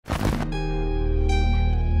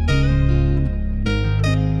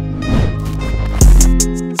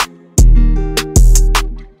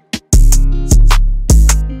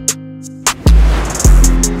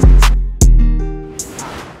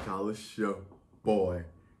boy,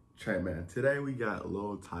 Trey, man. Today we got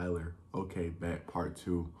Lil Tyler, Okay Bet Part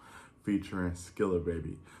 2, featuring Skilla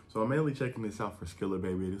Baby. So I'm mainly checking this out for Skilla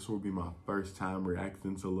Baby. This will be my first time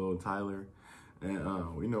reacting to Lil Tyler. And,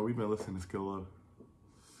 you know, we've been listening to Skilla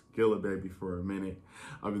Baby for a minute.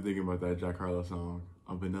 I've been thinking about that Jack Harlow song,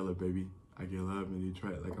 I'm Vanilla Baby. I get love in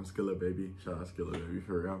Detroit like I'm Skilla Baby. Shout out Skilla Baby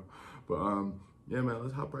for real. But, yeah, man,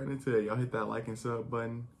 let's hop right into it. Y'all hit that like and sub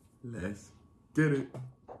button. Let's get it.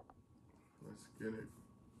 Let's get it.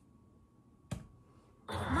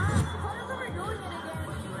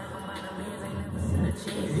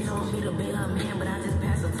 You don't need to be her man, but I just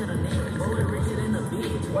pass her to the next. Older, richer than a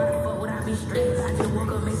bitch. Why the fuck would I be stressed? I just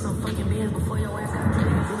woke up, make some fucking bands before your ass got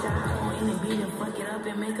dressed. Bitch, I hop on any beat and fuck it up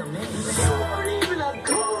and make a mess. You weren't even a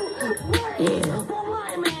cool. Yeah.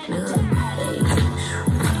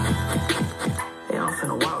 Hey, I'm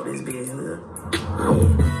finna walk this bitch, look.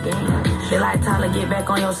 Yeah. They like Tyler, get back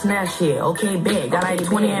on your snap shit. Okay, bet. Got like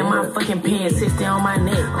 20 in my fucking pen, 60 on my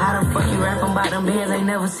neck. How the fuck you rapping about them bands? Ain't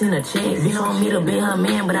never seen a check. Bitch want me to be her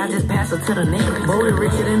man, but I just pass her to the neck. Booty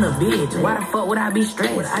richer than a bitch. Why the fuck would I be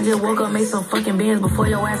stressed? I just woke up, made some fucking bands before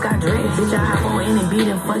your ass got dressed. Bitch, I hop on any beat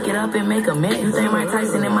and fuck it up and make a mess. You think Mike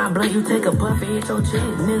Tyson in my blood, you take a puff and hit your chest.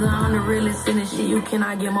 Nigga, I'm the realest in this shit, you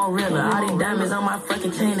cannot get more realer. All these diamonds on my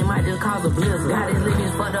fucking chain, it might just cause a blizzard. Got this little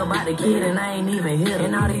bitch fucked up by the kid and I ain't even hit her.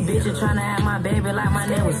 And all these bitches tryna have my baby like my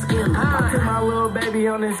name was Skilla. I took my little baby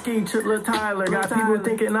on this ski trip, Lil Tyler. Got people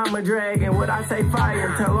thinking I'm a dragon. What I say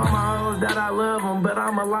fire. Tell all my hoes that I love them, but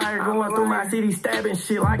I'm a liar. Going through my city stabbing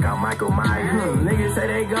shit like I'm Michael Myers. Niggas say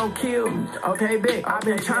they gon' kill me. Okay, big. I've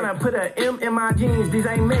been tryna put a M in my jeans. These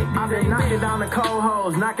ain't Mick. I've been knocking down the cold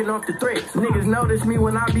hoes, knocking off the threats. Niggas notice me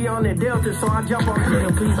when I be on the Delta, so I jump on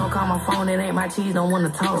nigga, please don't call my phone. It ain't my cheese. Don't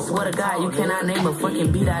wanna talk. Swear to God, you cannot name a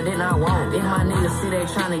fucking beat I did not want. If my niggas see they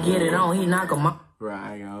tryna get it on, he knock 'em off. Bro,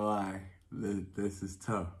 I ain't gonna lie. This is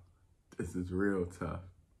tough. This is real tough.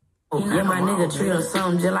 Yeah, my nigga treat him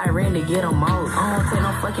something just like Randy, get him out. I don't take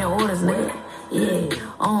no fucking orders, nigga. Yeah,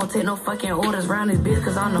 I don't take no fucking orders round this bitch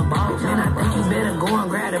cause I'm the boss. Man, I think you better go and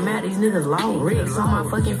grab them out, these niggas low. Ricks on my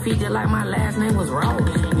fucking feet just like my last name was Rowe.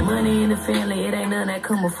 Money in the family, it ain't nothing that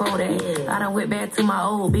come before that. I done went back to my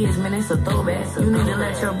old bitch, man, it's a throwback. You need to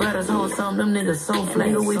let your brothers hold some, them niggas so flat.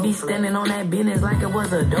 Nigga, we be standing on that business like it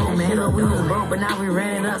was a dope, man. Nigga, we was broke, but now we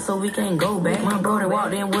ran it up so we can't go back. My brother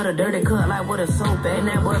walked in with a dirty cut like with a soap at. And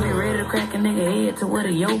that boy be ready to crack a nigga head to with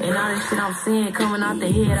a yoke. And all this shit I'm seeing coming out the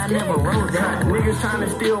head, I never wrote that. Niggas trying to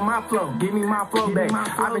steal my flow, give me my flow back.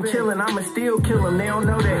 I been chillin', I'ma still kill them, they don't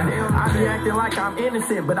know that. I be acting like I'm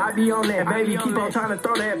innocent, but I be on that. Baby, keep on trying to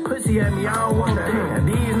throw that pussy at me, I don't want that.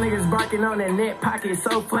 These niggas barking on that net pocket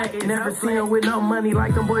so flat. Never seen them with no money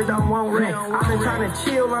like them boys don't want rent. I been trying to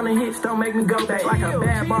chill on the hits, don't make me go back. Like a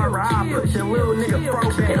bad barber, I push a little nigga pro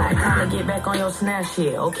back. They like Tyler, get back on your snap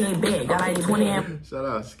shit. Okay, bet. Got like 20 and... Shout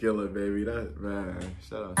out Skilla, baby. That, man.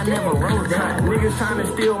 Shout out. I never wrote that. Niggas trying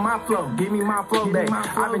to steal my flow, give me my flow back.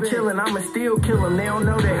 I been chillin', I'ma still kill them, they don't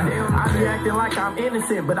know that. I be acting like I'm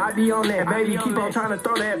innocent, but I be on that. Baby, keep on trying to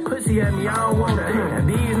throw that pussy at me, I don't want that.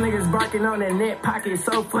 These niggas barking on that net pocket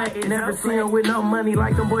so flat. Never seen them with no money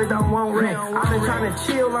like them boys don't want rent. I been trying to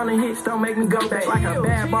chill on the hits, don't make me go back. Like a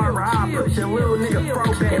bad barber, I push a little nigga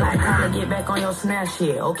pro back. They like Tyler, get back on your snap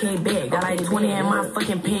shit. Okay, bet. Got like 20 in my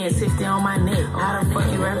fucking pen, 60 on my neck. How the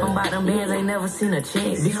fuck you rapping about them bands? Ain't never seen a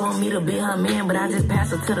check. Bitch want me to be her man, but I just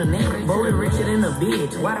pass her to the neck. Booty richer than a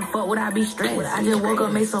bitch. Why the fuck would I be stressed? I just woke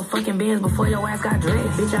up, made some fucking bands before your ass got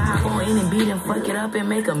dressed. Bitch, I hop on any beat and fuck it up and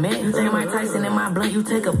make a mess. You think Mike Tyson in my blood, you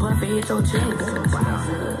take a puff and hit your chest.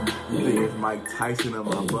 You think it's Mike Tyson in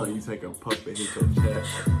my blood, you take a puff and hit your chest.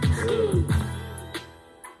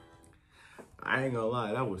 I ain't gonna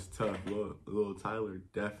lie, that was tough. Lil Tyler,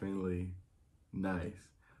 definitely nice.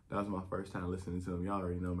 That was my first time listening to him. Y'all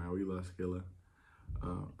already know, man, we love Skilla.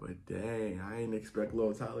 But dang, I ain't expect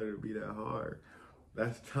Lil Tyler to be that hard.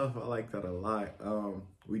 That's tough. I like that a lot.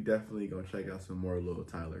 We definitely gonna check out some more Lil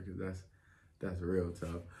Tyler because that's real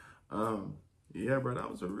tough. Yeah, bro, that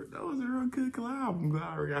was a real good collab. I'm glad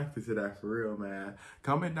I reacted to that for real, man.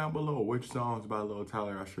 Comment down below which songs by Lil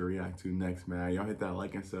Tyler I should react to next, man. Y'all hit that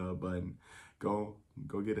like and sub button. Go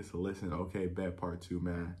get us a listen. Okay, bet Part 2,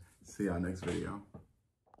 man. See y'all next video.